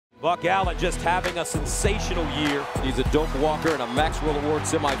Buck Allen just having a sensational year. He's a dope walker and a Maxwell Award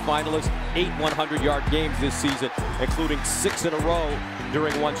semifinalist. 8 100-yard games this season, including 6 in a row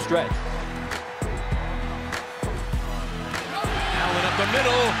during one stretch. Allen up the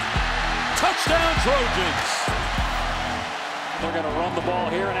middle. Touchdown Trojans. They're going to run the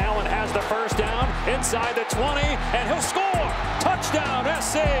ball here, and Allen has the first down inside the 20, and he'll score. Touchdown,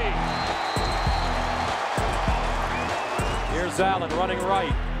 SC. Here's Allen running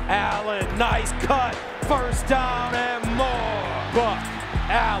right. Allen, nice cut. First down and more. Buck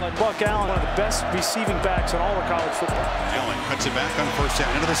Allen. Buck Allen, one of the best receiving backs in all of college football. Allen cuts it back on first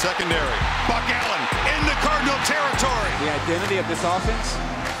down into the secondary. Buck Allen into Cardinal territory. The identity of this offense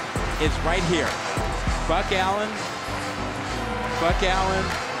is right here. Buck Allen, Buck Allen,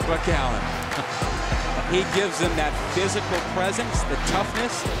 Buck Allen. He gives them that physical presence, the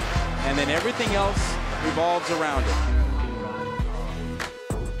toughness, and then everything else revolves around it.